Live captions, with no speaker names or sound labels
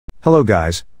Hello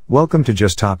guys, welcome to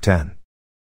Just Top 10.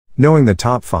 Knowing the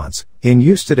top fonts in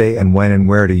use today and when and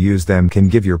where to use them can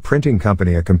give your printing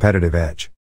company a competitive edge.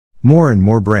 More and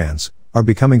more brands are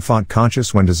becoming font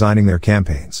conscious when designing their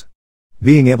campaigns.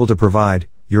 Being able to provide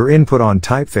your input on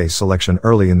typeface selection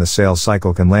early in the sales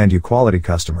cycle can land you quality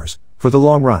customers for the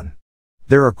long run.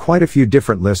 There are quite a few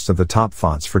different lists of the top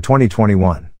fonts for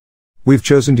 2021. We've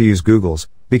chosen to use Google's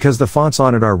because the fonts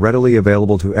on it are readily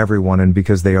available to everyone and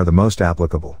because they are the most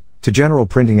applicable to general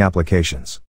printing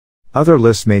applications. Other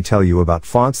lists may tell you about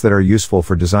fonts that are useful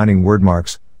for designing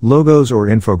wordmarks, logos or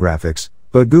infographics,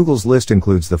 but Google's list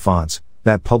includes the fonts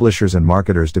that publishers and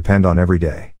marketers depend on every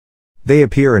day. They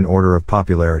appear in order of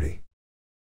popularity.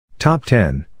 Top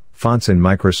 10 Fonts in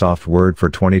Microsoft Word for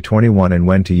 2021 and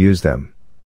when to use them.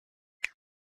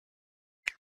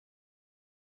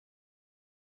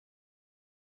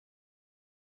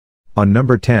 On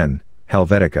number 10,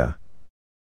 Helvetica.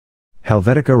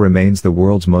 Helvetica remains the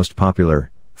world's most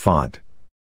popular font.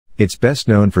 It's best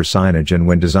known for signage and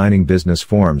when designing business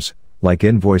forms, like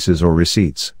invoices or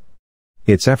receipts.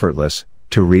 It's effortless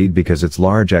to read because its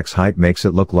large X height makes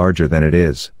it look larger than it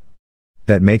is.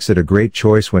 That makes it a great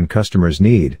choice when customers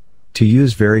need to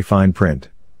use very fine print.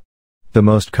 The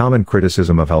most common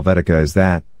criticism of Helvetica is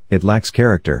that it lacks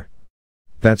character.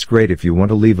 That's great if you want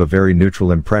to leave a very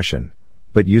neutral impression,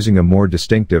 but using a more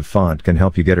distinctive font can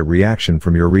help you get a reaction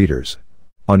from your readers.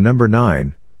 On number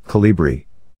 9, Calibri.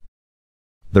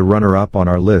 The runner-up on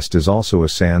our list is also a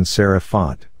sans serif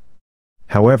font.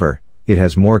 However, it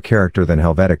has more character than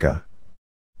Helvetica.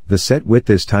 The set width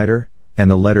is tighter,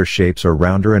 and the letter shapes are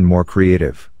rounder and more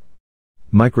creative.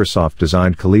 Microsoft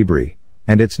designed Calibri,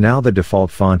 and it's now the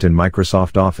default font in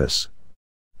Microsoft Office.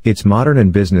 Its modern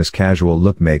and business casual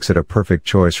look makes it a perfect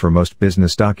choice for most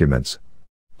business documents.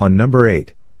 On number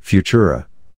 8, Futura.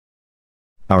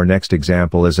 Our next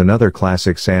example is another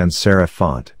classic sans serif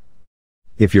font.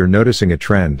 If you're noticing a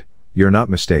trend, you're not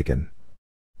mistaken.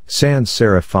 Sans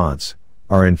serif fonts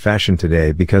are in fashion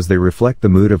today because they reflect the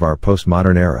mood of our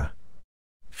postmodern era.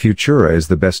 Futura is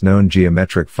the best-known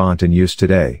geometric font in use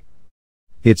today.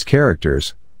 Its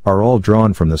characters are all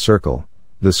drawn from the circle,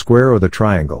 the square or the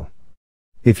triangle.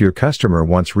 If your customer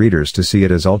wants readers to see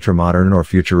it as ultramodern or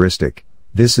futuristic,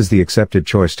 this is the accepted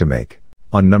choice to make.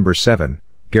 On number 7,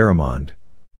 Garamond.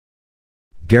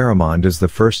 Garamond is the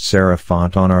first serif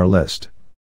font on our list.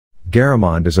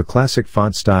 Garamond is a classic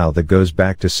font style that goes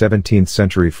back to 17th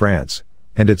century France,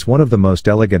 and it's one of the most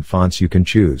elegant fonts you can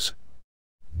choose.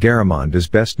 Garamond is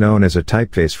best known as a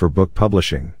typeface for book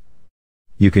publishing.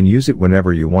 You can use it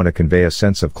whenever you want to convey a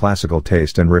sense of classical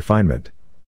taste and refinement.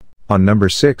 On number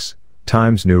 6,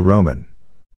 Times New Roman.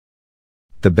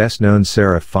 The best-known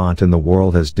serif font in the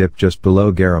world has dipped just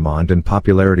below Garamond in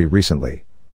popularity recently.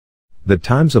 The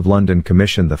Times of London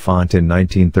commissioned the font in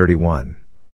 1931.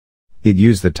 It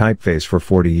used the typeface for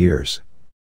 40 years.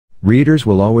 Readers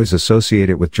will always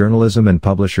associate it with journalism and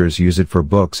publishers use it for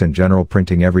books and general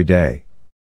printing every day.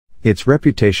 Its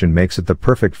reputation makes it the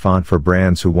perfect font for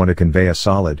brands who want to convey a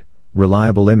solid,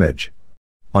 reliable image.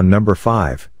 On number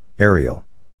 5, Arial.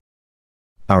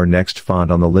 Our next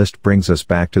font on the list brings us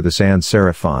back to the sans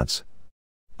serif fonts.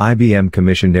 IBM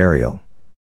commissioned Arial.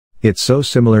 It's so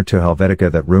similar to Helvetica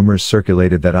that rumors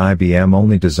circulated that IBM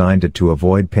only designed it to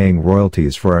avoid paying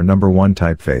royalties for our number 1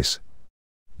 typeface.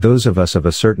 Those of us of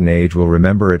a certain age will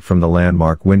remember it from the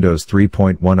landmark Windows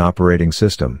 3.1 operating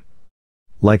system.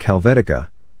 Like Helvetica,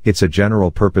 it's a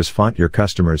general-purpose font your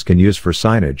customers can use for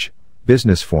signage,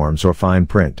 business forms or fine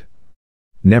print.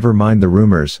 Never mind the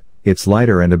rumors, it's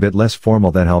lighter and a bit less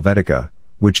formal than Helvetica,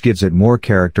 which gives it more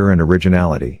character and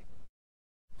originality.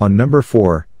 On number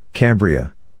 4,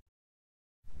 Cambria.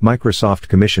 Microsoft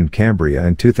commissioned Cambria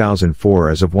in 2004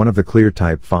 as of one of the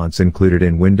ClearType fonts included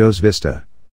in Windows Vista.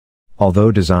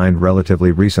 Although designed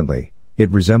relatively recently,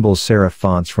 it resembles serif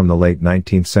fonts from the late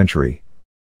 19th century.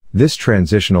 This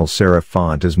transitional serif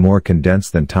font is more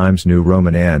condensed than Times New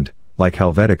Roman and, like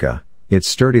Helvetica, it's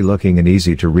sturdy looking and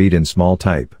easy to read in small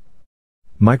type.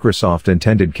 Microsoft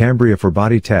intended Cambria for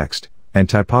body text, and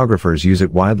typographers use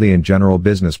it widely in general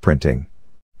business printing.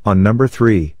 On number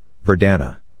 3,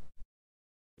 Verdana.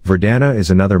 Verdana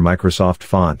is another Microsoft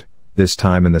font, this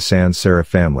time in the sans serif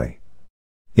family.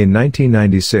 In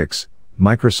 1996,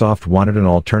 Microsoft wanted an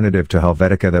alternative to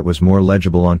Helvetica that was more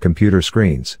legible on computer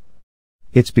screens.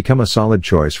 It's become a solid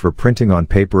choice for printing on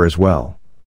paper as well.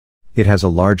 It has a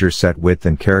larger set width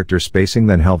and character spacing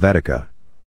than Helvetica.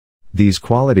 These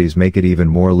qualities make it even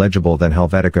more legible than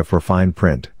Helvetica for fine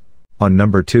print. On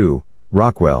number 2,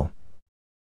 Rockwell.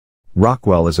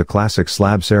 Rockwell is a classic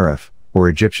slab serif, or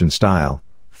Egyptian style,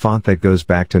 font that goes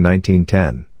back to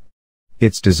 1910.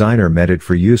 Its designer meant it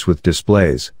for use with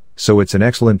displays, so it's an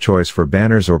excellent choice for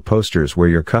banners or posters where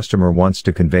your customer wants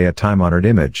to convey a time-honored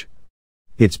image.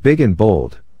 It's big and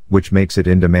bold, which makes it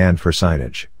in demand for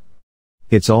signage.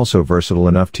 It's also versatile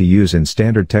enough to use in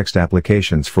standard text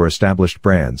applications for established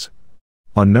brands.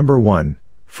 On number 1,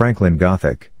 Franklin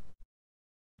Gothic.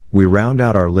 We round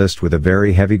out our list with a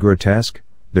very heavy grotesque,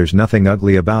 there's nothing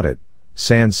ugly about it,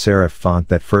 sans serif font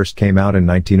that first came out in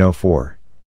 1904.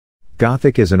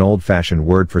 Gothic is an old-fashioned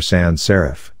word for sans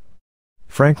serif.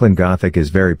 Franklin Gothic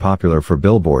is very popular for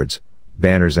billboards,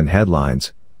 banners and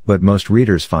headlines, but most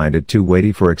readers find it too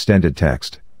weighty for extended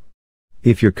text.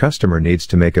 If your customer needs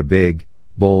to make a big,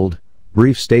 bold,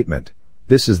 brief statement,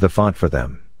 this is the font for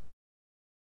them.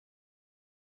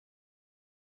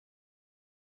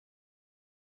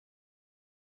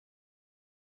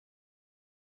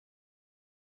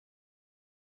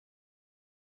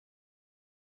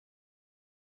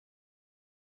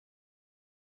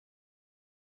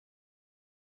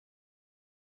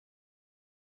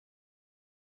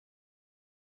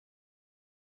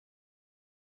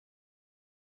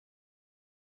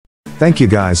 Thank you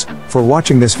guys for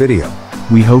watching this video.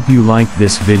 We hope you liked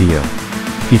this video.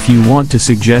 If you want to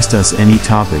suggest us any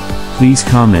topic, please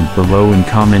comment below in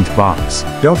comment box.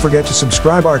 Don't forget to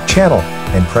subscribe our channel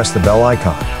and press the bell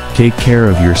icon. Take care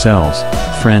of yourselves,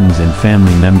 friends and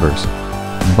family members.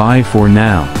 Bye for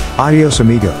now. Adios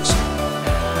amigos.